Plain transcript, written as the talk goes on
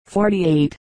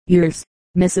48 years.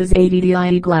 Mrs.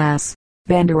 Addie Glass,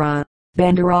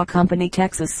 Bandera Company,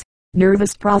 Texas.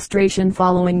 Nervous prostration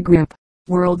following grip.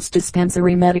 World's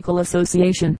Dispensary Medical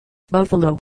Association,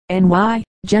 Buffalo, NY.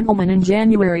 Gentlemen, in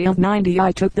January of '90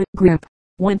 I took the grip.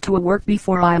 Went to work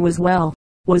before I was well.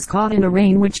 Was caught in a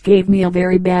rain which gave me a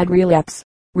very bad relapse,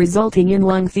 resulting in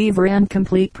lung fever and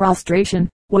complete prostration.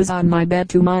 Was on my bed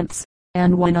 2 months,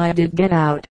 and when I did get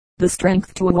out, the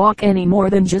strength to walk any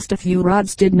more than just a few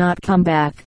rods did not come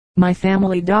back. My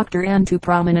family doctor and 2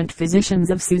 prominent physicians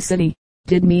of Sioux City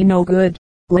did me no good.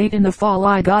 Late in the fall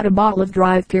I got a bottle of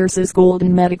Drive Pierce's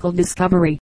Golden Medical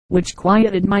Discovery, which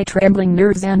quieted my trembling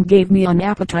nerves and gave me an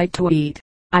appetite to eat.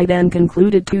 I then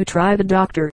concluded to try the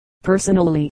doctor.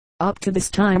 Personally, up to this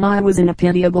time I was in a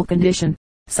pitiable condition.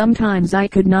 Sometimes I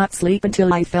could not sleep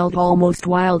until I felt almost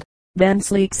wild, then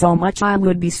sleep so much I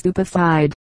would be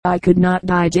stupefied. I could not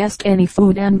digest any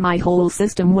food and my whole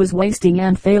system was wasting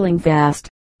and failing fast.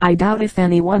 I doubt if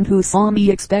anyone who saw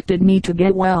me expected me to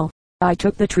get well. I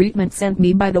took the treatment sent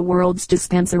me by the World's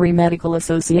Dispensary Medical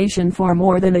Association for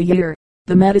more than a year.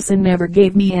 The medicine never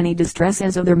gave me any distress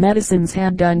as other medicines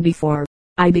had done before.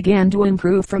 I began to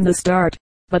improve from the start,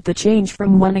 but the change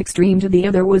from one extreme to the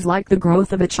other was like the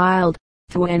growth of a child.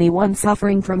 To anyone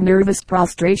suffering from nervous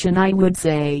prostration I would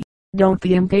say, don't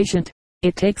be impatient.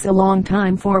 It takes a long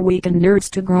time for weakened nerves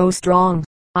to grow strong.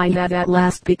 I had at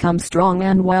last become strong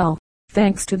and well,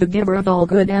 thanks to the giver of all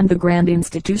good and the grand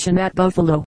institution at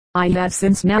Buffalo. I have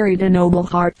since married a noble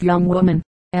heart young woman,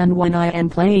 and when I am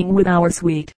playing with our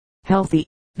sweet, healthy,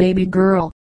 baby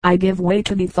girl, I give way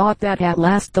to the thought that at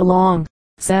last the long,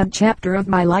 sad chapter of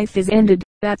my life is ended.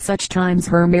 At such times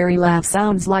her merry laugh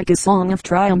sounds like a song of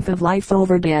triumph of life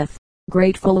over death.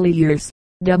 Gratefully yours,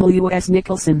 W.S.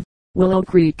 Nicholson, Willow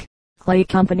Creek, Clay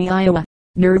Company, Iowa.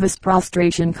 Nervous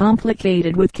prostration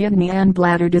complicated with kidney and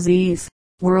bladder disease.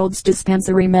 World's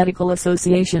Dispensary Medical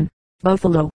Association,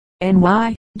 Buffalo,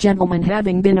 NY. Gentlemen,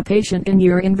 having been a patient in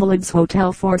your Invalids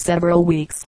Hotel for several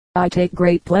weeks, I take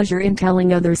great pleasure in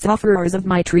telling other sufferers of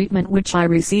my treatment which I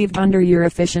received under your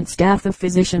efficient staff of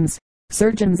physicians,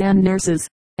 surgeons and nurses,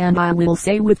 and I will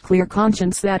say with clear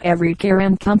conscience that every care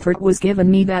and comfort was given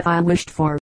me that I wished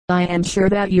for. I am sure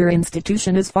that your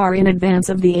institution is far in advance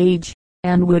of the age,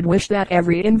 and would wish that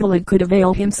every invalid could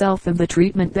avail himself of the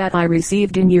treatment that I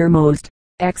received in your most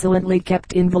excellently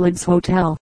kept Invalids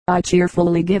Hotel. I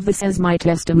cheerfully give this as my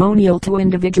testimonial to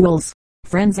individuals,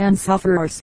 friends and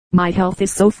sufferers. My health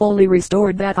is so fully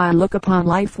restored that I look upon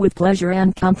life with pleasure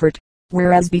and comfort,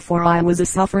 whereas before I was a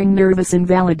suffering nervous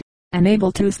invalid,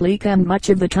 unable to sleep and much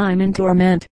of the time in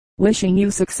torment. Wishing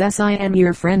you success, I am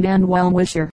your friend and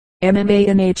well-wisher,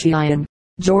 MMANHEIN,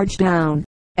 Georgetown,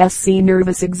 SC.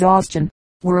 Nervous exhaustion.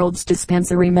 World's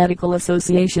Dispensary Medical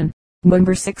Association,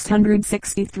 number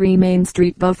 663 Main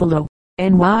Street, Buffalo,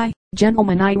 NY.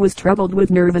 Gentlemen, I was troubled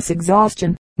with nervous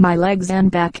exhaustion. My legs and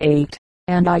back ached,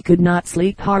 and I could not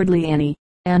sleep hardly any,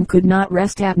 and could not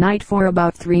rest at night for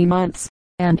about 3 months.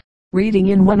 And, reading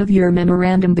in one of your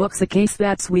memorandum books a case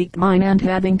that sweet mine, and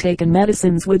having taken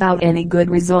medicines without any good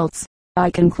results,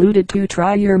 I concluded to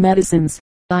try your medicines.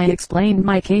 I explained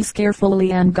my case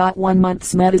carefully and got 1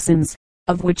 month's medicines,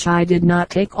 of which I did not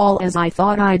take all as I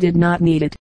thought I did not need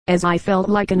it, as I felt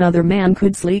like another man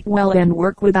could sleep well and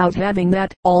work without having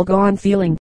that all gone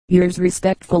feeling. Yours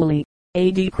respectfully,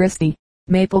 A.D. Christie,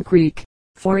 Maple Creek,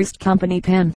 Forest Company,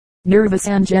 Penn. Nervous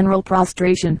and general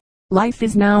prostration. Life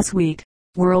is now sweet.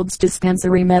 World's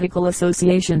Dispensary Medical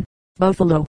Association,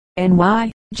 Buffalo,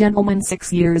 NY. Gentlemen,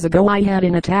 6 years ago I had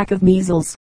an attack of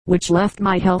measles, which left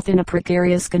my health in a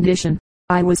precarious condition.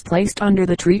 I was placed under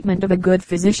the treatment of a good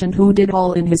physician who did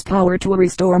all in his power to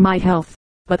restore my health,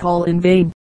 but all in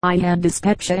vain. I had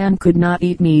dyspepsia and could not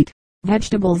eat meat,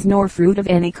 vegetables nor fruit of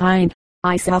any kind.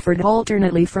 I suffered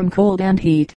alternately from cold and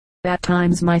heat. At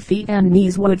times my feet and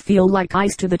knees would feel like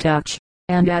ice to the touch,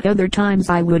 and at other times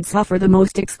I would suffer the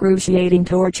most excruciating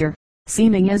torture,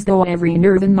 seeming as though every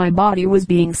nerve in my body was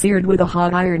being seared with a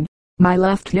hot iron. My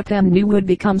left hip and knee would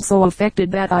become so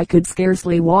affected that I could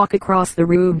scarcely walk across the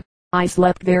room. I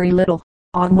slept very little.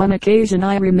 On one occasion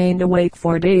I remained awake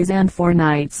for days and for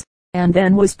nights, and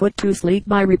then was put to sleep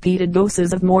by repeated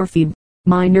doses of morphine.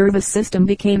 My nervous system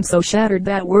became so shattered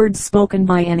that words spoken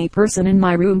by any person in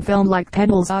my room fell like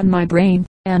pebbles on my brain,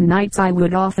 and nights I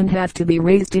would often have to be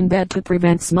raised in bed to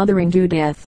prevent smothering to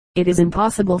death. It is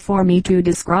impossible for me to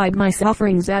describe my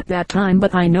sufferings at that time,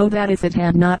 but I know that if it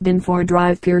had not been for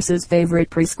Drive Pierce's favorite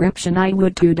prescription I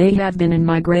would today have been in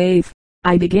my grave.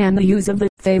 I began the use of the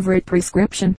favorite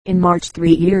prescription in March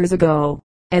 3 years ago.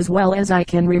 As well as I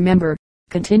can remember,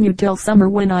 continued till summer,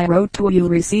 when I wrote to you,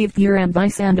 received your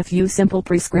advice and a few simple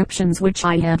prescriptions which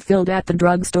I had filled at the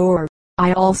drug store.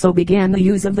 I also began the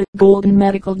use of the golden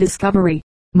medical discovery.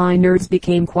 My nerves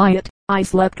became quiet, I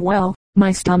slept well,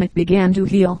 my stomach began to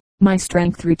heal, my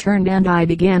strength returned, and I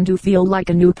began to feel like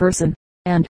a new person.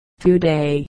 And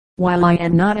today, while I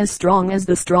am not as strong as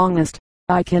the strongest,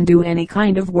 I can do any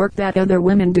kind of work that other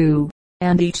women do.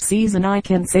 And each season I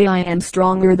can say I am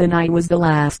stronger than I was the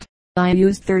last. I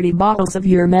used 30 bottles of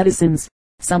your medicines.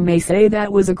 Some may say that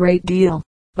was a great deal,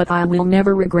 but I will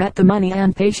never regret the money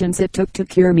and patience it took to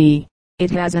cure me.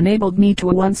 It has enabled me to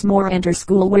once more enter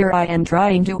school, where I am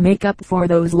trying to make up for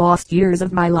those lost years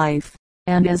of my life.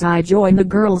 And as I join the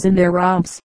girls in their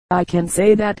romps, I can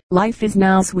say that life is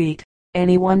now sweet.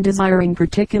 Anyone desiring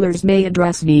particulars may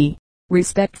address me.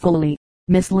 Respectfully,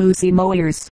 Miss Lucy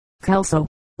Moyers, Kelso,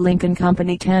 Lincoln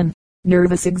Company 10.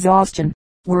 Nervous exhaustion.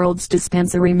 World's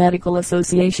Dispensary Medical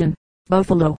Association,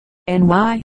 Buffalo,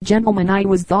 NY. Gentlemen, I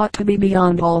was thought to be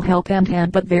beyond all help and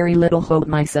had but very little hope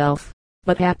myself.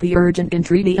 But at the urgent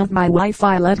entreaty of my wife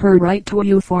I let her write to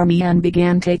you for me and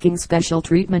began taking special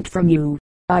treatment from you.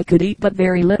 I could eat but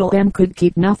very little and could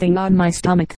keep nothing on my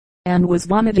stomach, and was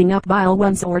vomiting up bile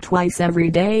once or twice every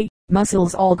day,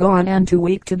 muscles all gone and too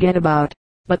weak to get about.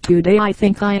 But today I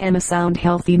think I am a sound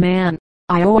healthy man.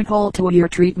 I owe it all to your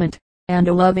treatment, and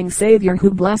a loving Savior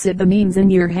who blessed the means in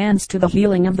your hands to the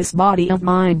healing of this body of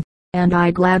mine. And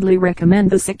I gladly recommend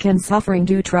the sick and suffering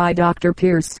to try Dr.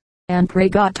 Pierce, and pray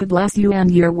God to bless you and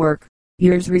your work.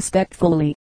 Yours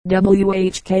respectfully,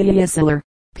 W.H.K. Isler,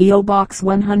 P.O. Box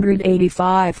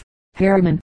 185,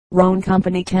 Harriman, Roan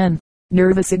Company 10.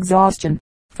 Nervous exhaustion.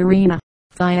 Farina,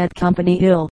 Thiad Company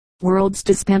Hill, World's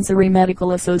Dispensary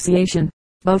Medical Association,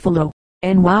 Buffalo,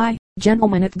 NY.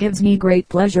 Gentlemen, it gives me great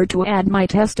pleasure to add my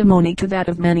testimony to that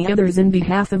of many others in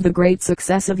behalf of the great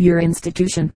success of your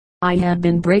institution. I had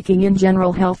been breaking in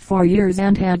general health for years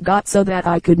and had got so that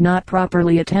I could not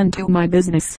properly attend to my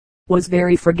business, was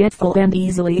very forgetful and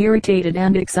easily irritated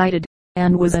and excited,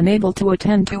 and was unable to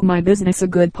attend to my business a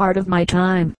good part of my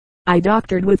time. I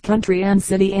doctored with country and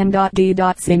city M.D.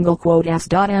 S.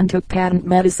 and took patent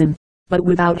medicine, but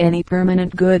without any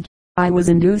permanent good. I was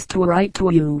induced to write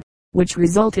to you, which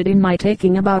resulted in my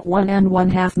taking about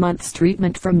 1½ months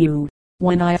treatment from you,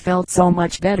 when I felt so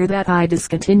much better that I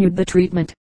discontinued the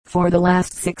treatment. For the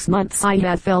last 6 months I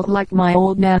had felt like my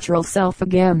old natural self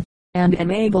again, and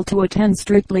am able to attend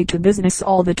strictly to business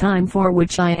all the time, for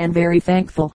which I am very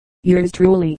thankful. Yours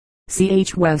truly,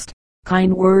 C.H. West.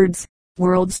 Kind words.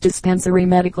 World's Dispensary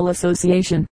Medical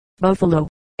Association, Buffalo,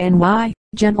 NY.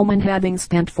 Gentlemen, having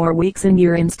spent 4 weeks in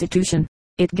your institution,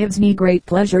 it gives me great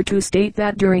pleasure to state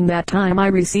that during that time I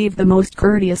received the most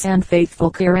courteous and faithful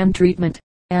care and treatment,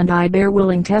 and I bear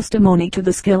willing testimony to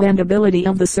the skill and ability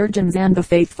of the surgeons and the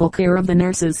faithful care of the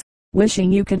nurses.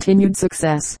 Wishing you continued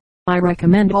success, I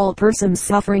recommend all persons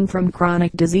suffering from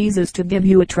chronic diseases to give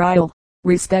you a trial.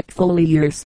 Respectfully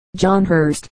yours, John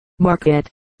Hurst, Marquette,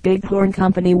 Bighorn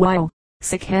Company. While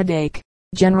sick headache,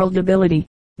 general debility,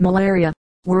 malaria,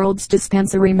 World's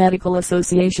Dispensary Medical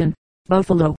Association,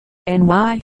 Buffalo,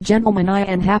 NY. Gentlemen, I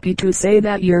am happy to say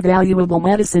that your valuable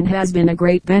medicine has been a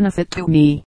great benefit to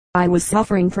me. I was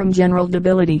suffering from general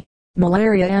debility,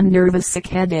 malaria and nervous sick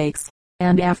headaches,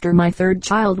 and after my 3rd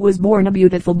child was born, a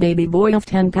beautiful baby boy of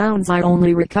 10 pounds, I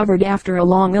only recovered after a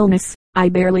long illness. I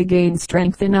barely gained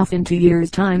strength enough in 2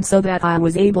 years' time so that I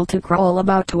was able to crawl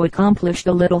about to accomplish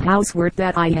the little housework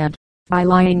that I had. By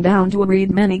lying down to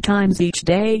read many times each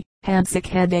day, had sick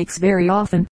headaches very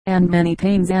often, and many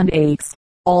pains and aches,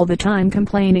 all the time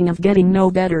complaining of getting no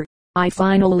better. I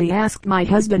finally asked my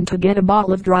husband to get a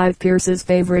bottle of Drive Pierce's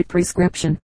favorite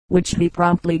prescription, which he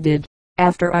promptly did.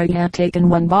 After I had taken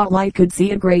 1 bottle I could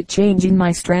see a great change in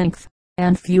my strength,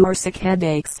 and fewer sick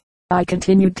headaches. I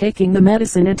continued taking the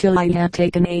medicine until I had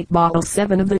taken 8 bottles,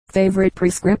 7 of the favorite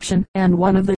prescription and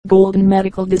 1 of the golden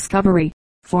medical discovery.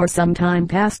 For some time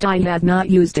past I had not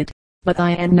used it, but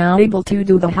I am now able to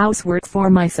do the housework for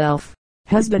myself,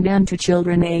 husband and 2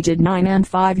 children aged 9 and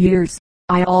 5 years.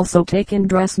 I also take in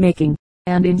dressmaking,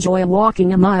 and enjoy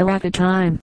walking a mile at a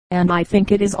time, and I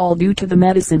think it is all due to the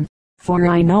medicine, for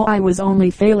I know I was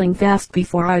only failing fast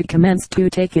before I commenced to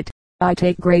take it. I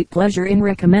take great pleasure in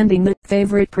recommending the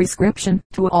favorite prescription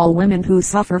to all women who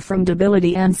suffer from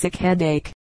debility and sick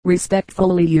headache.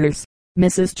 Respectfully yours,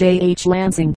 Mrs. J.H.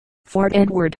 Lansing, Fort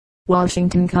Edward,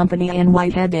 Washington Company.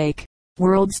 NY. Headache,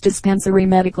 World's Dispensary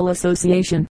Medical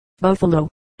Association, Buffalo,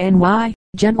 NY.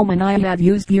 Gentlemen, I have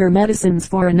used your medicines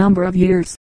for a number of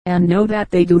years, and know that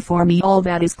they do for me all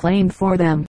that is claimed for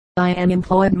them. I am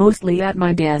employed mostly at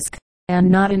my desk, and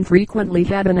not infrequently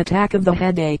have an attack of the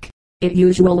headache. It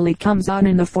usually comes on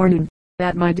in the forenoon.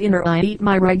 At my dinner I eat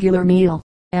my regular meal,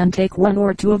 and take one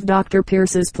or two of Dr.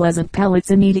 Pierce's pleasant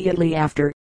pellets immediately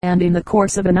after, and in the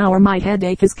course of an hour my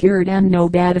headache is cured and no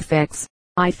bad effects.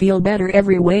 I feel better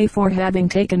every way for having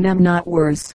taken them, not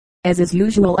worse, as is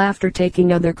usual after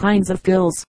taking other kinds of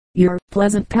pills. Your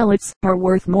pleasant pellets are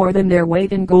worth more than their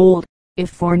weight in gold, if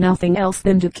for nothing else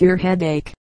than to cure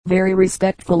headache. Very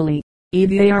respectfully,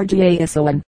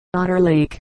 EVARGASON, Otter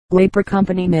Lake, Laper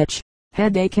Company, Mitch.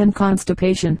 Headache and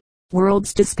constipation.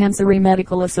 World's Dispensary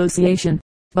Medical Association,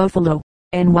 Buffalo,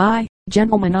 NY.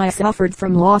 Gentlemen, I suffered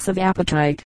from loss of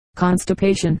appetite,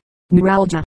 constipation,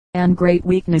 neuralgia, and great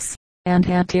weakness, and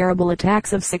had terrible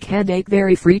attacks of sick headache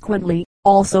very frequently,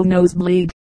 also nosebleed.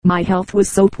 My health was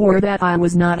so poor that I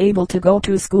was not able to go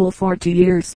to school for 2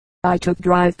 years. I took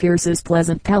Drive Pierce's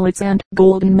pleasant pellets and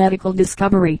Golden Medical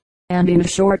Discovery, and in a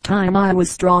short time I was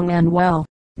strong and well.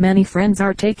 Many friends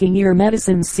are taking your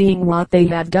medicines, seeing what they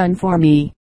have done for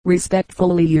me.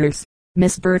 Respectfully yours,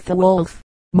 Miss Bertha Wolf,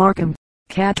 Markham,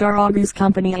 Cattaraugus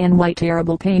Company, NY.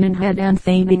 Terrible pain in head and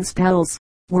fainting spells.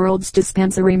 World's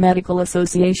Dispensary Medical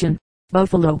Association,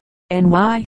 Buffalo,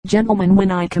 NY. Gentlemen,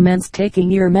 when I commenced taking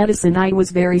your medicine I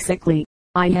was very sickly.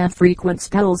 I had frequent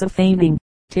spells of fainting,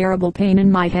 terrible pain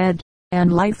in my head,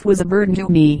 and life was a burden to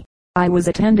me. I was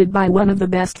attended by one of the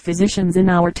best physicians in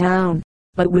our town,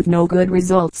 but with no good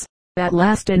results. At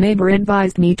last a neighbor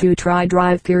advised me to try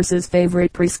Drive Pierce's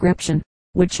favorite prescription,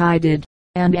 which I did,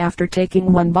 and after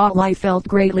taking one bottle I felt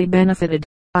greatly benefited.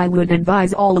 I would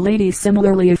advise all ladies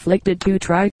similarly afflicted to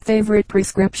try favorite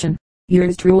prescription.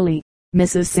 Yours truly,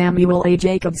 Mrs. Samuel A.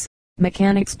 Jacobs,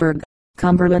 Mechanicsburg,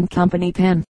 Cumberland Company,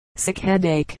 Penn. Sick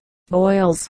headache,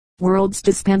 boils. World's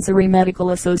Dispensary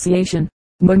Medical Association,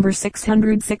 number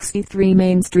 663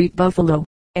 Main Street, Buffalo,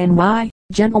 NY.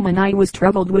 Gentlemen, I was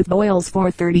troubled with boils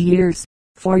for 30 years.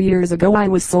 4 years ago I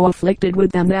was so afflicted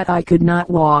with them that I could not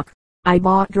walk. I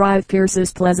bought Drive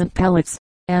Pierce's pleasant pellets,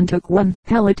 and took one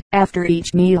pellet after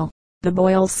each meal. The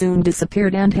boils soon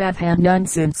disappeared and have had none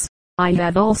since. I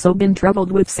have also been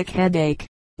troubled with sick headache.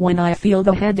 When I feel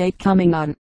the headache coming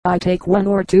on, I take 1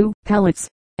 or 2 pellets,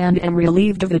 and am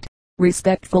relieved of it.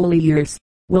 Respectfully yours,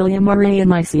 William Murray,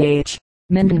 MICH,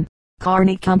 Minden,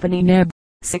 Carney Company, Neb.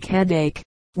 Sick headache.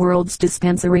 World's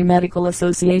Dispensary Medical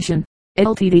Association,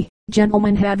 Ltd.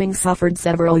 Gentlemen, having suffered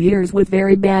several years with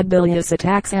very bad bilious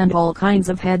attacks and all kinds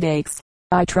of headaches,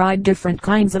 I tried different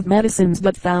kinds of medicines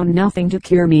but found nothing to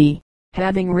cure me.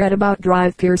 Having read about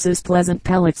Drive Pierce's pleasant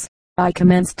pellets, I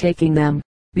commenced taking them.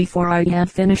 Before I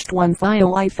had finished one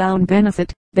phial I found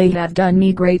benefit. They have done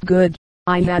me great good.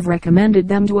 I have recommended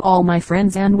them to all my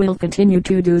friends and will continue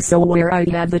to do so where I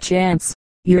have the chance.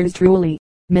 Yours truly,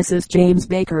 Mrs. James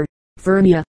Baker,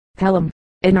 Fernia, Pelham,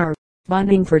 NR,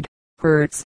 Buntingford,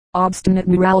 Hertz. Obstinate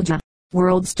neuralgia.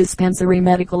 World's Dispensary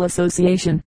Medical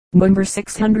Association, number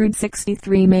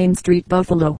 663 Main Street,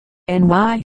 Buffalo,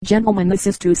 NY. Gentlemen, this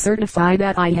is to certify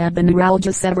that I had the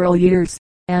neuralgia several years,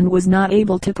 and was not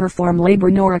able to perform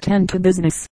labor nor attend to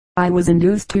business. I was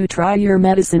induced to try your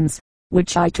medicines,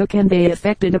 which I took, and they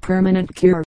effected a permanent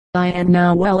cure. I am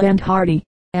now well and hearty,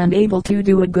 and able to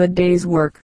do a good day's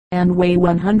work, and weigh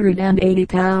 180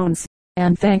 pounds,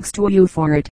 and thanks to you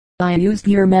for it. I used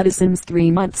your medicines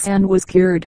 3 months and was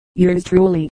cured. Yours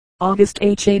truly, August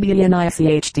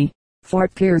Habnicht,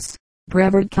 Fort Pierce,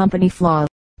 Brevard Company, Flaw,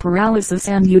 Paralysis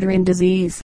and Uterine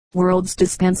Disease. World's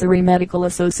Dispensary Medical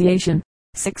Association,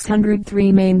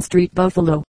 603 Main Street,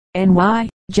 Buffalo, NY.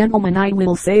 Gentlemen, I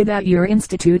will say that your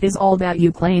institute is all that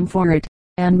you claim for it,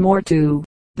 and more too.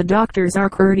 The doctors are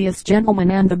courteous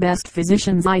gentlemen and the best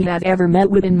physicians I had ever met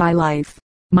with in my life.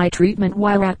 My treatment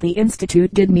while at the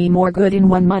institute did me more good in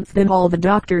 1 month than all the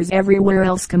doctors everywhere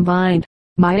else combined.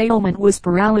 My ailment was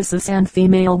paralysis and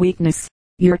female weakness.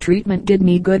 Your treatment did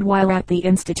me good while at the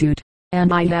institute,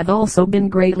 and I have also been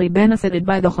greatly benefited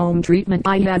by the home treatment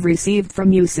I have received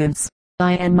from you since.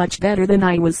 I am much better than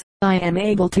I was. I am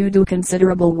able to do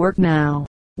considerable work now.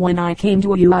 When I came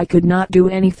to you I could not do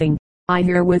anything. I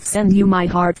herewith send you my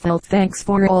heartfelt thanks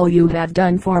for all you have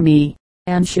done for me,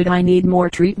 and should I need more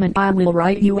treatment I will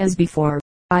write you as before.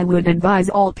 I would advise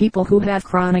all people who have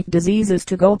chronic diseases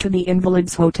to go to the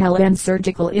Invalids Hotel and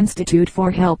Surgical Institute for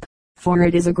help, for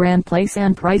it is a grand place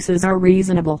and prices are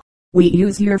reasonable. We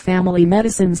use your family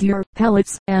medicines, your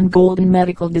pellets, and Golden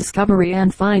Medical Discovery,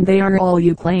 and find they are all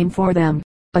you claim for them.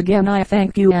 Again I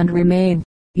thank you and remain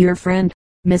your friend,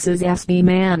 Mrs. S. B.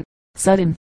 Mann.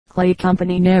 Sutton, Clay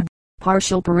Company, Neb.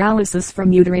 Partial paralysis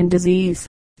from uterine disease.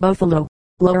 Buffalo,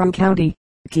 Laurel County,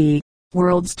 Key.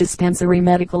 World's Dispensary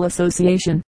Medical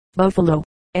Association, Buffalo,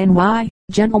 NY.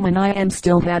 Gentlemen, I am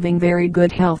still having very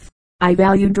good health. I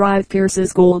value Drive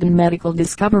Pierce's golden medical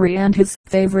discovery and his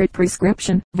favorite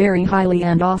prescription very highly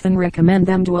and often recommend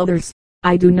them to others.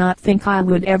 I do not think I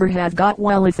would ever have got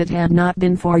well if it had not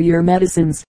been for your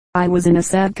medicines. I was in a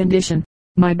sad condition.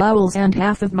 My bowels and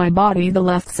half of my body, the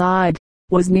left side,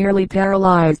 was nearly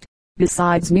paralyzed.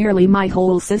 Besides, nearly my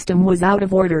whole system was out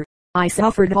of order. I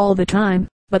suffered all the time,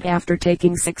 but after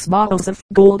taking 6 bottles of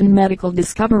golden medical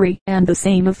discovery and the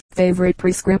same of favorite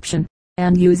prescription,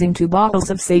 and using 2 bottles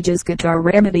of Sage's guitar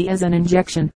remedy as an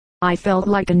injection, I felt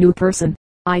like a new person.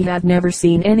 I had never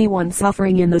seen anyone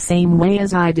suffering in the same way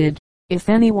as I did. If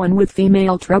anyone with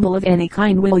female trouble of any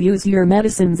kind will use your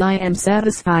medicines, I am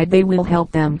satisfied they will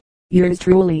help them. Yours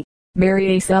truly,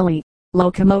 Mary A. Selly.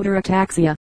 Locomotor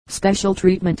ataxia. Special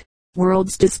treatment.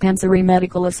 World's Dispensary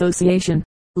Medical Association.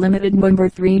 Limited, number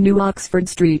 3 New Oxford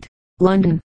Street,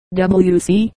 London.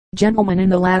 W.C. Gentleman, in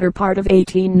the latter part of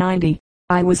 1890,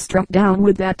 I was struck down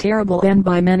with that terrible and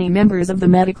by many members of the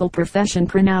medical profession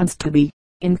pronounced to be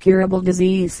incurable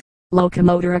disease,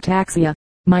 locomotor ataxia.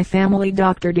 My family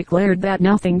doctor declared that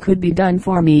nothing could be done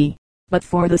for me, but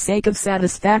for the sake of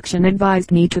satisfaction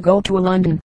advised me to go to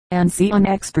London and see an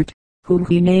expert, whom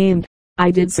he named.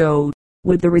 I did so,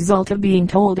 with the result of being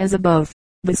told as above.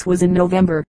 This was in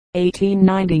November,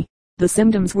 1890. The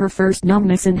symptoms were first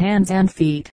numbness in hands and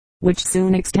feet, which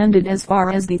soon extended as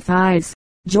far as the thighs,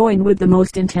 joined with the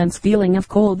most intense feeling of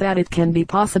cold that it can be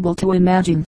possible to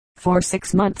imagine. For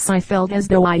 6 months I felt as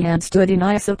though I had stood in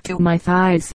ice up to my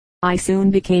thighs. I soon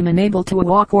became unable to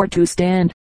walk or to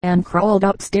stand, and crawled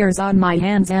upstairs on my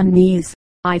hands and knees.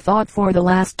 I thought for the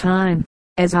last time,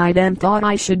 as I then thought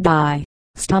I should die.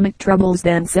 Stomach troubles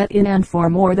then set in, and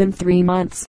for more than 3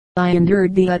 months, I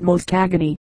endured the utmost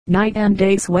agony. Night and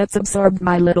day sweats absorbed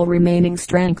my little remaining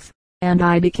strength, and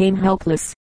I became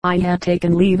helpless. I had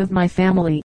taken leave of my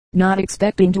family, not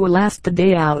expecting to last the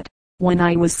day out, when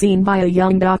I was seen by a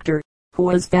young doctor, who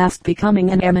was fast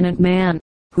becoming an eminent man,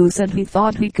 who said he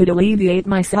thought he could alleviate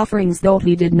my sufferings though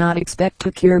he did not expect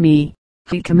to cure me.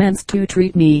 He commenced to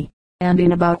treat me, and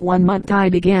in about 1 month I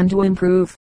began to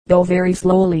improve, though very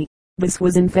slowly. This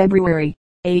was in February,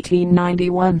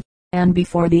 1891, and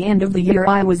before the end of the year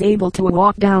I was able to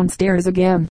walk downstairs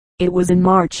again. It was in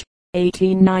March,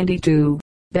 1892,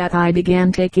 that I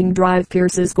began taking Drive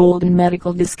Pierce's golden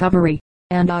medical discovery,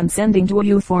 and on sending to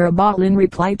you for a bottle in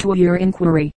reply to your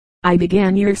inquiry, I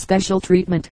began your special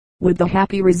treatment, with the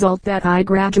happy result that I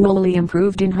gradually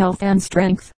improved in health and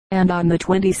strength, and on the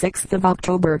 26th of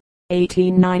October,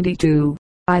 1892,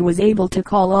 I was able to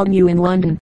call on you in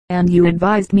London, and you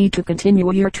advised me to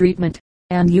continue your treatment,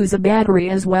 and use a battery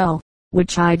as well,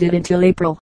 which I did until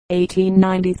April,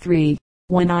 1893,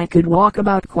 when I could walk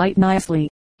about quite nicely,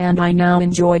 and I now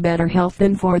enjoy better health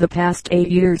than for the past 8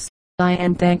 years. I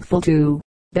am thankful too,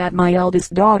 that my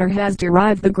eldest daughter has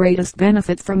derived the greatest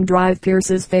benefit from Drive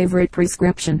Pierce's favorite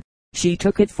prescription. She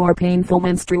took it for painful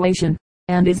menstruation,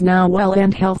 and is now well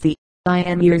and healthy. I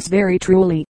am yours very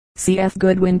truly, C.F.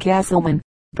 Goodwin Castleman,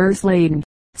 Purslane,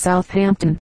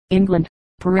 Southampton, England.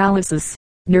 Paralysis,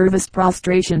 nervous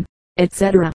prostration,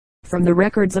 etc. From the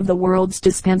records of the World's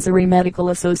Dispensary Medical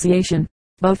Association,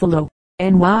 Buffalo,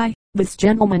 N.Y. This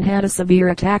gentleman had a severe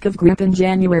attack of grippe in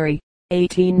January,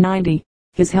 1890.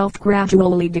 His health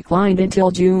gradually declined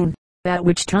until June, at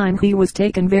which time he was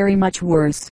taken very much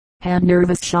worse. Had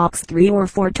nervous shocks 3 or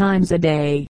 4 times a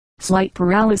day. Slight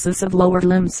paralysis of lower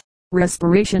limbs.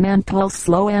 Respiration and pulse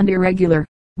slow and irregular.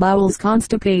 Bowels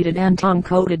constipated and tongue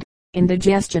coated.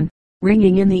 Indigestion.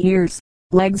 Ringing in the ears.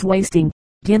 Legs wasting.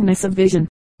 Dimness of vision.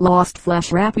 Lost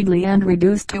flesh rapidly and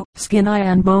reduced to skin, eye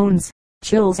and bones.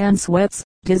 Chills and sweats.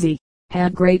 Dizzy.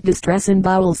 Had great distress in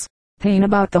bowels. Pain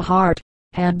about the heart.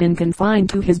 Had been confined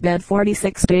to his bed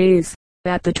 46 days.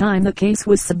 At the time the case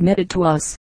was submitted to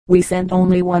us, we sent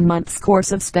only 1 month's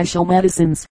course of special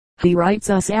medicines. He writes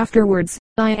us afterwards,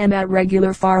 I am at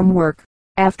regular farm work,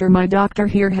 after my doctor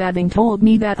here having told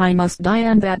me that I must die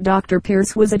and that Dr.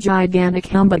 Pierce was a gigantic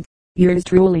humbug. Yours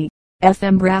truly,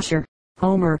 F.M. Brasher,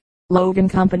 Homer, Logan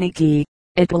Company Key.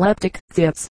 Epileptic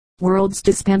fits. World's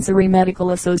Dispensary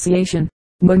Medical Association.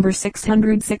 Number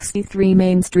 663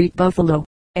 Main Street, Buffalo,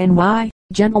 N.Y.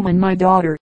 Gentlemen, my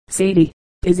daughter, Sadie,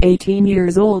 is 18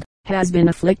 years old, has been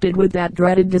afflicted with that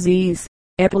dreaded disease,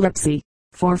 epilepsy,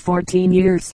 for 14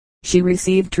 years. She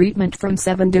received treatment from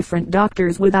 7 different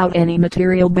doctors without any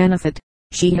material benefit.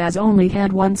 She has only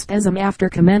had 1 spasm after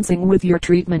commencing with your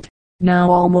treatment. Now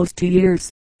almost 2 years.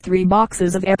 3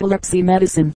 boxes of epilepsy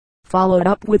medicine, followed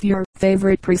up with your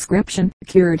favorite prescription,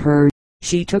 cured her.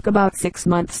 She took about 6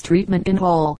 months treatment in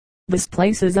all. This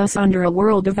places us under a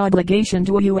world of obligation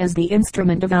to you as the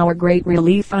instrument of our great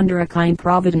relief under a kind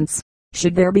providence.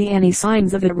 Should there be any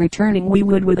signs of it returning, we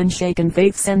would with unshaken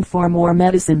faith send for more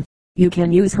medicine. You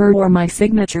can use her or my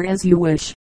signature as you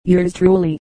wish. Yours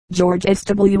truly, George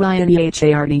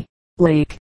Swinehard.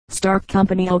 Lake, Stark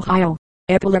Company, Ohio.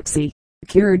 Epilepsy.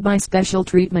 Cured by special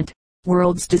treatment.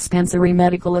 World's Dispensary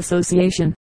Medical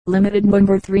Association. Limited,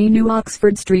 number 3, New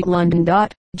Oxford Street, London.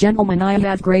 Gentlemen, I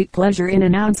have great pleasure in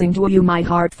announcing to you my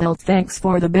heartfelt thanks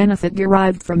for the benefit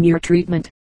derived from your treatment.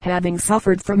 Having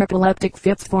suffered from epileptic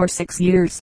fits for 6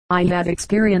 years, I have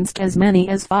experienced as many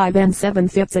as 5 and 7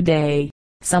 fits a day,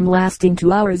 some lasting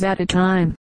 2 hours at a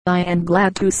time. I am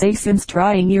glad to say since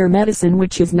trying your medicine,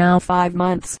 which is now 5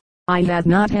 months, I have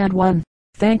not had one.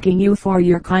 Thanking you for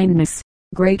your kindness.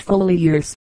 Gratefully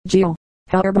yours, Geo.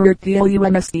 Herbert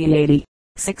PLUMSD 80,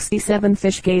 67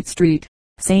 Fishgate Street,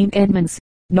 St. Edmunds,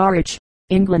 Norwich,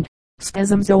 England.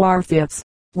 Spasms or fits.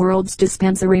 World's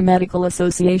Dispensary Medical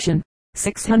Association.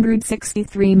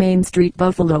 663 Main Street,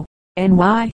 Buffalo,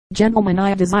 NY. Gentlemen,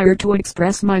 I desire to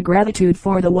express my gratitude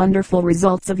for the wonderful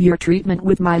results of your treatment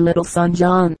with my little son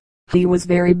John. He was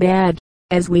very bad,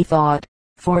 as we thought,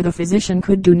 for the physician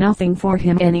could do nothing for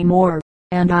him anymore,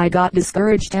 and I got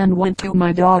discouraged and went to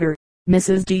my daughter,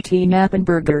 Mrs. D.T.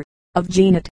 Knappenberger, of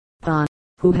Genet, PA,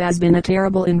 who has been a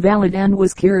terrible invalid and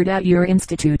was cured at your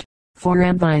institute, for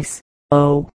advice.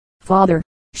 Oh, father,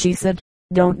 she said,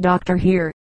 don't doctor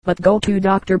here, but go to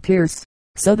Dr. Pierce.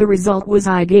 So the result was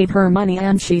I gave her money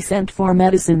and she sent for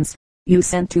medicines. You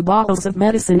sent 2 bottles of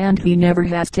medicine and he never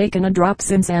has taken a drop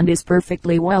since and is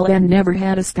perfectly well and never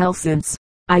had a spell since.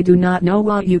 I do not know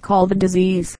what you call the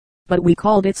disease, but we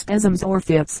called it spasms or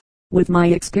fits. With my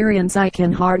experience I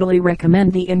can heartily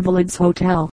recommend the Invalids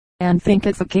Hotel, and think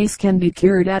if a case can be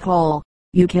cured at all,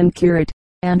 you can cure it,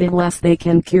 and unless they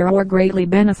can cure or greatly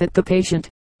benefit the patient,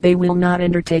 they will not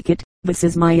undertake it. This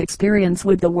is my experience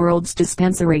with the World's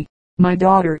Dispensary. My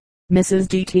daughter, Mrs.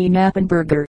 D.T.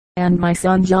 Knappenberger, and my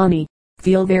son Johnny,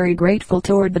 feel very grateful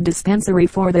toward the dispensary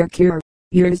for their cure.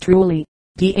 Yours truly,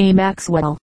 D.A.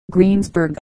 Maxwell,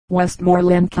 Greensburg,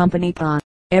 Westmoreland Company, PA.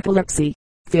 Epilepsy,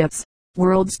 fits.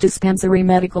 World's Dispensary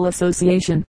Medical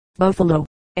Association, Buffalo,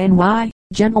 NY.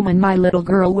 Gentlemen, my little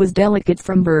girl was delicate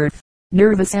from birth,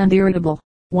 nervous and irritable.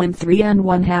 When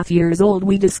 3½ years old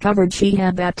we discovered she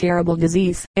had that terrible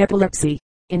disease, epilepsy,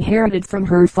 inherited from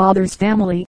her father's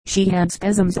family. She had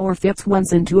spasms or fits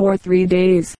once in 2 or 3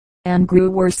 days, and grew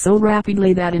worse so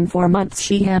rapidly that in 4 months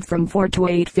she had from 4 to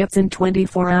 8 fits in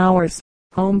 24 hours.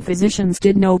 Home physicians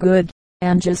did no good,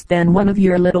 and just then one of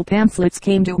your little pamphlets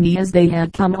came to me, as they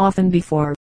had come often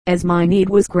before. As my need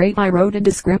was great I wrote a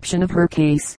description of her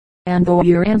case, and though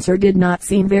your answer did not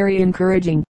seem very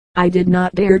encouraging, I did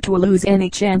not dare to lose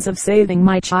any chance of saving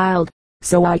my child,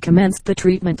 so I commenced the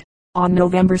treatment. On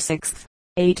November 6,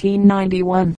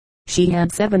 1891, she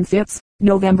had 7 fits.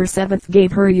 November 7th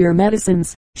gave her your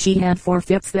medicines. She had 4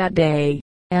 fits that day,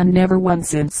 and never one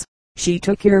since. She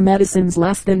took your medicines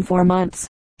less than 4 months.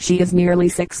 She is nearly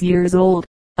 6 years old,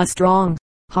 a strong,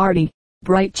 hearty,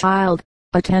 bright child,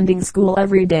 attending school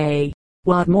every day.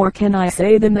 What more can I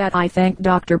say than that I thank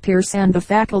Dr. Pierce and the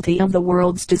faculty of the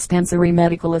World's Dispensary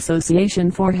Medical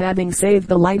Association for having saved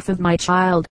the life of my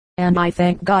child, and I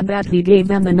thank God that he gave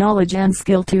them the knowledge and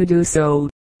skill to do so.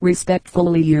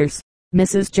 Respectfully yours,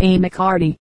 Mrs. J.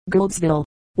 McCarty, Goldsville,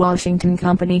 Washington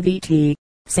Company, VT.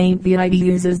 St. Vid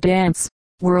uses dance.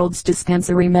 World's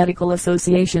Dispensary Medical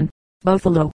Association,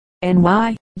 Buffalo,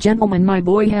 NY. Gentlemen, my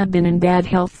boy had been in bad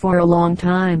health for a long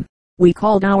time. We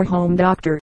called our home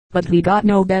doctor, but he got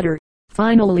no better.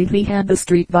 Finally he had the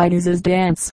street viruses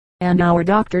dance, and our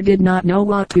doctor did not know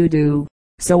what to do.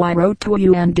 So I wrote to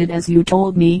you and did as you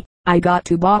told me. I got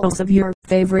 2 bottles of your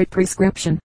favorite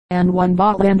prescription, and 1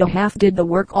 bottle and a half did the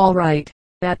work all right.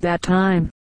 At that time,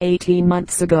 18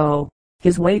 months ago,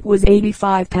 his weight was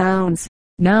 85 pounds.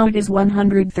 Now it is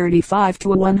 135 to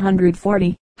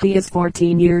 140. He is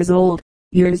 14 years old.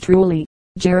 Yours truly,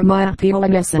 Jeremiah P.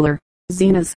 Nessler,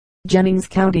 Zenas, Jennings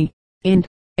County, Ind.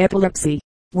 Epilepsy.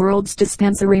 World's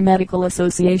Dispensary Medical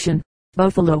Association,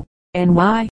 Buffalo,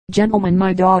 NY. Gentlemen,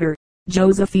 my daughter,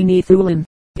 Josephine Thulin,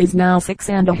 is now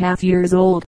 6½ years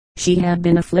old. She had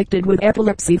been afflicted with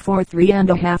epilepsy for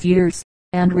 3½ years,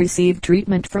 and received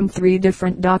treatment from 3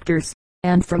 different doctors,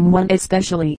 and from one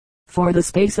especially, for the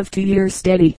space of 2 years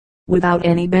steady, without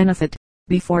any benefit.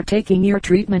 Before taking your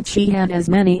treatment she had as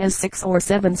many as 6 or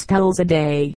 7 spells a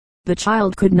day. The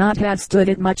child could not have stood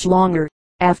it much longer.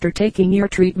 After taking your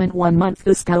treatment 1 month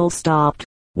the spell stopped.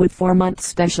 With 4 months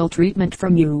special treatment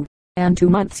from you, and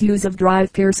 2 months use of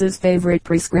Drive Pierce's favorite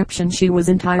prescription, she was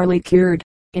entirely cured.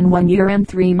 In 1 year and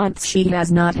 3 months she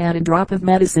has not had a drop of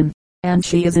medicine, and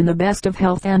she is in the best of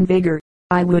health and vigor.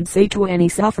 I would say to any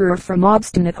sufferer from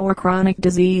obstinate or chronic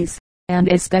disease,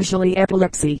 and especially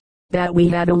epilepsy, that we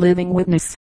had a living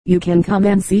witness. You can come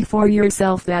and see for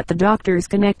yourself that the doctors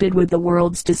connected with the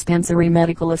World's Dispensary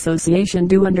Medical Association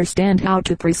do understand how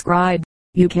to prescribe.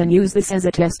 You can use this as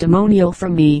a testimonial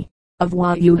from me, of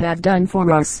what you have done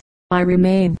for us. I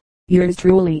remain, yours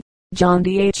truly, John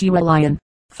D. H. Lyon.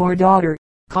 For daughter,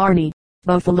 Kearney,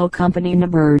 Buffalo Company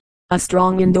No. A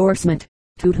strong endorsement,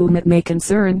 to whom it may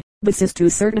concern. This is to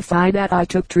certify that I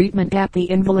took treatment at the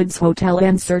Invalids Hotel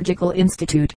and Surgical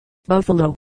Institute,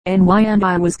 Buffalo, NY, and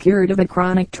I was cured of a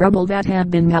chronic trouble that had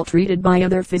been maltreated by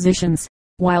other physicians.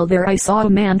 While there I saw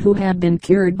a man who had been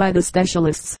cured by the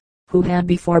specialists, who had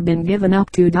before been given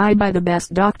up to die by the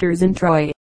best doctors in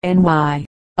Troy, NY.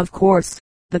 Of course,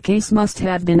 the case must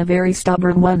have been a very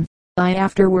stubborn one. I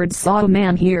afterwards saw a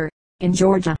man here, in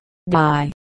Georgia,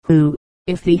 die, who,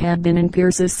 if he had been in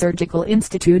Pierce's Surgical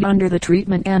Institute under the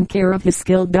treatment and care of his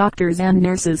skilled doctors and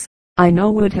nurses, I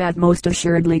know would have most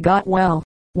assuredly got well.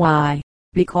 Why?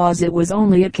 Because it was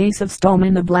only a case of stone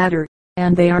in the bladder,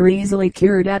 and they are easily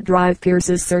cured at Drive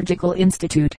Pierce's Surgical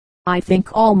Institute. I think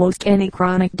almost any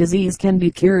chronic disease can be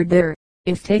cured there,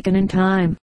 if taken in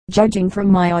time. Judging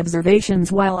from my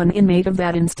observations while an inmate of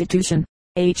that institution,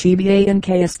 HEBA in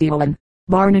Castile,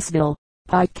 Barnesville,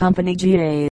 Pike Company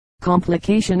GA.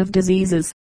 Complication of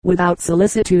diseases, without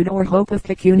solicitude or hope of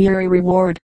pecuniary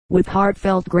reward, with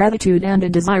heartfelt gratitude and a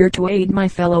desire to aid my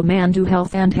fellow man to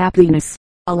health and happiness.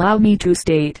 Allow me to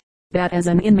state, that as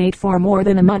an inmate for more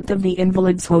than a month of the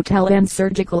Invalids Hotel and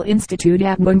Surgical Institute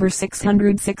at number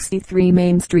 663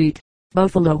 Main Street,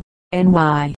 Buffalo,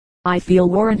 NY, I feel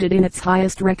warranted in its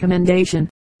highest recommendation.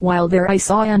 While there I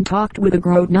saw and talked with a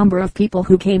great number of people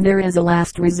who came there as a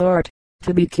last resort,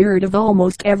 to be cured of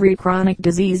almost every chronic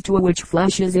disease to which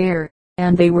flesh is heir,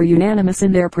 and they were unanimous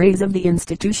in their praise of the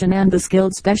institution and the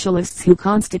skilled specialists who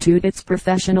constitute its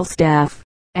professional staff.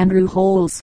 Andrew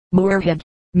Holes, Moorhead,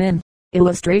 Min.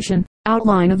 Illustration,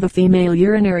 outline of the female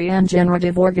urinary and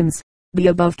generative organs. The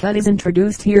above cut is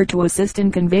introduced here to assist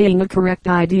in conveying a correct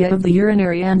idea of the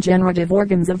urinary and generative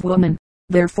organs of woman,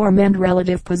 their form and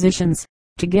relative positions,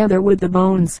 together with the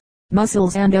bones,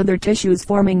 muscles and other tissues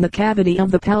forming the cavity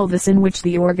of the pelvis in which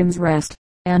the organs rest,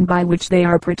 and by which they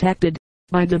are protected.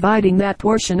 By dividing that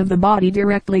portion of the body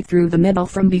directly through the middle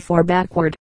from before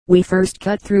backward, we first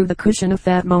cut through the cushion of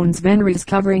fat mons veneris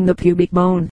covering the pubic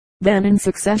bone, then in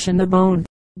succession the bone,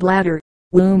 bladder,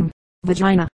 womb,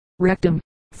 vagina, rectum,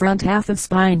 front half of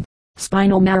spine,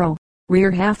 spinal marrow,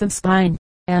 rear half of spine,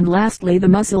 and lastly the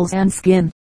muscles and skin.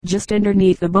 Just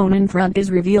underneath the bone in front is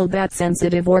revealed that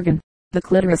sensitive organ, the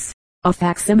clitoris, a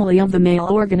facsimile of the male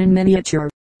organ in miniature,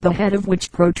 the head of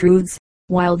which protrudes,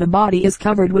 while the body is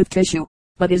covered with tissue,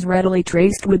 but is readily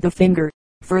traced with the finger.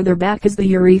 Further back is the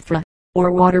urethra,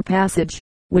 or water passage,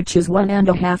 which is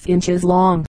 1½ inches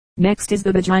long. Next is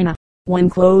the vagina. When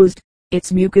closed,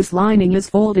 its mucous lining is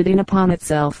folded in upon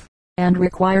itself, and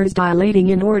requires dilating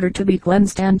in order to be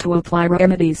cleansed and to apply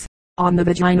remedies. On the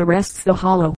vagina rests the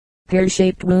hollow,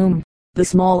 pear-shaped womb, the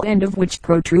small end of which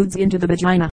protrudes into the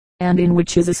vagina, and in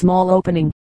which is a small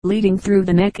opening, leading through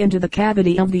the neck into the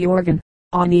cavity of the organ.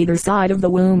 On either side of the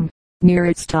womb, near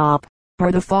its top,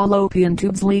 are the fallopian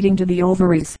tubes leading to the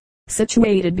ovaries,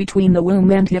 situated between the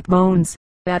womb and hip bones.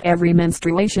 At every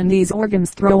menstruation these organs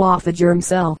throw off a germ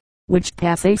cell, which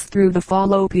passes through the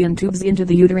fallopian tubes into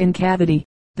the uterine cavity,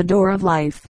 the door of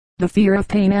life. The fear of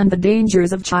pain and the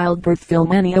dangers of childbirth fill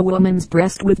many a woman's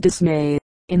breast with dismay.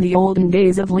 In the olden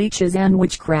days of leeches and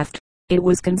witchcraft, it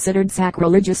was considered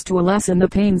sacrilegious to lessen the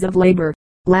pains of labor.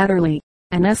 Latterly,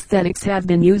 anesthetics have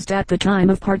been used at the time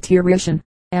of parturition,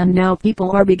 and now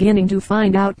people are beginning to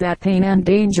find out that pain and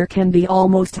danger can be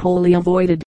almost wholly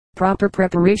avoided. Proper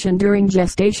preparation during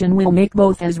gestation will make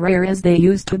both as rare as they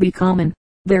used to be common.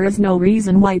 There is no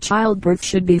reason why childbirth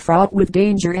should be fraught with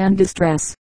danger and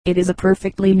distress. It is a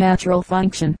perfectly natural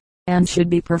function, and should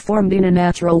be performed in a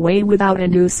natural way without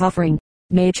undue suffering.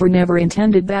 Nature never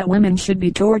intended that women should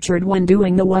be tortured when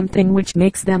doing the one thing which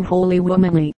makes them wholly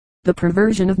womanly. The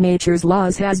perversion of nature's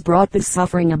laws has brought this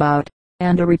suffering about,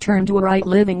 and a return to a right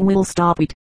living will stop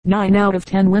it. 9 out of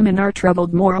 10 women are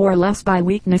troubled more or less by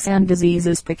weakness and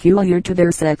diseases peculiar to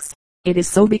their sex. It is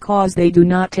so because they do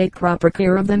not take proper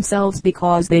care of themselves,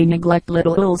 because they neglect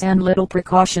little ills and little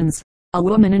precautions. A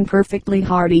woman in perfectly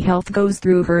hearty health goes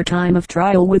through her time of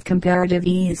trial with comparative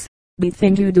ease. The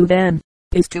thing to do then,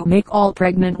 is to make all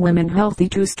pregnant women healthy,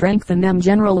 to strengthen them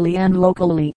generally and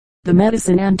locally. The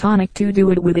medicine and tonic to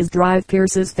do it with is Drive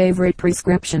Pierce's favorite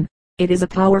prescription. It is a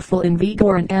powerful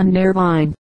invigorant and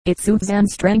nervine. It soothes and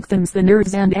strengthens the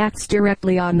nerves and acts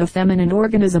directly on the feminine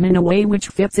organism in a way which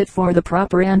fits it for the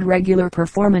proper and regular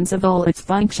performance of all its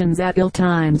functions at ill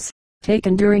times.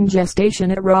 Taken during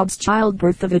gestation, it robs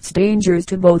childbirth of its dangers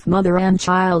to both mother and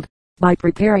child, by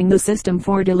preparing the system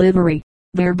for delivery,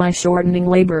 thereby shortening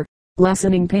labor,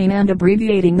 lessening pain and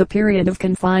abbreviating the period of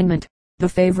confinement. The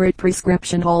favorite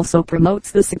prescription also promotes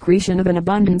the secretion of an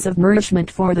abundance of nourishment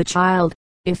for the child,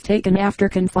 if taken after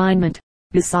confinement,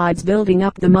 besides building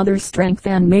up the mother's strength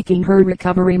and making her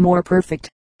recovery more perfect.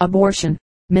 Abortion,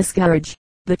 miscarriage.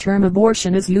 The term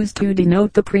abortion is used to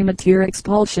denote the premature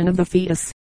expulsion of the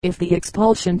fetus. If the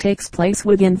expulsion takes place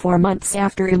within 4 months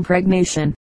after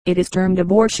impregnation, it is termed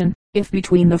abortion. If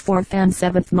between the 4th and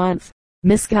 7th month,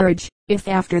 miscarriage. If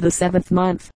after the 7th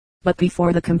month, but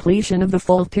before the completion of the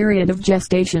full period of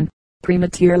gestation,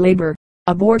 premature labor.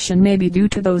 Abortion may be due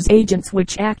to those agents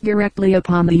which act directly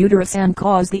upon the uterus and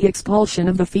cause the expulsion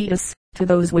of the fetus, to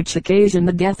those which occasion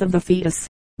the death of the fetus,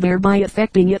 thereby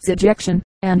effecting its ejection,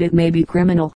 and it may be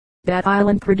criminal. That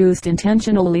island produced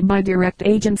intentionally by direct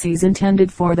agencies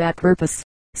intended for that purpose.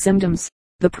 Symptoms.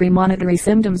 The premonitory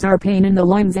symptoms are pain in the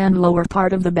loins and lower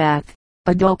part of the back,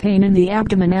 a dull pain in the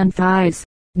abdomen and thighs,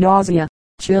 nausea,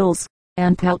 chills,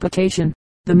 and palpitation.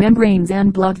 The membranes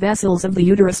and blood vessels of the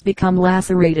uterus become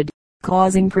lacerated,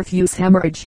 causing profuse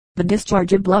hemorrhage. The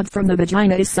discharge of blood from the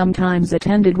vagina is sometimes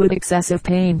attended with excessive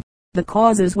pain. The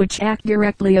causes which act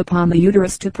directly upon the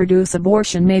uterus to produce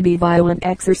abortion may be violent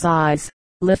exercise,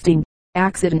 lifting,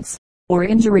 accidents, or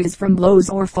injuries from blows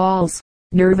or falls,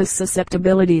 nervous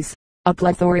susceptibilities, a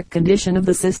plethoric condition of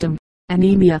the system,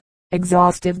 anemia,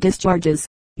 exhaustive discharges,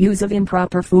 use of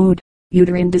improper food,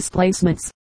 uterine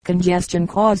displacements, congestion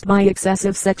caused by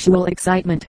excessive sexual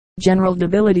excitement, general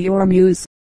debility or muse.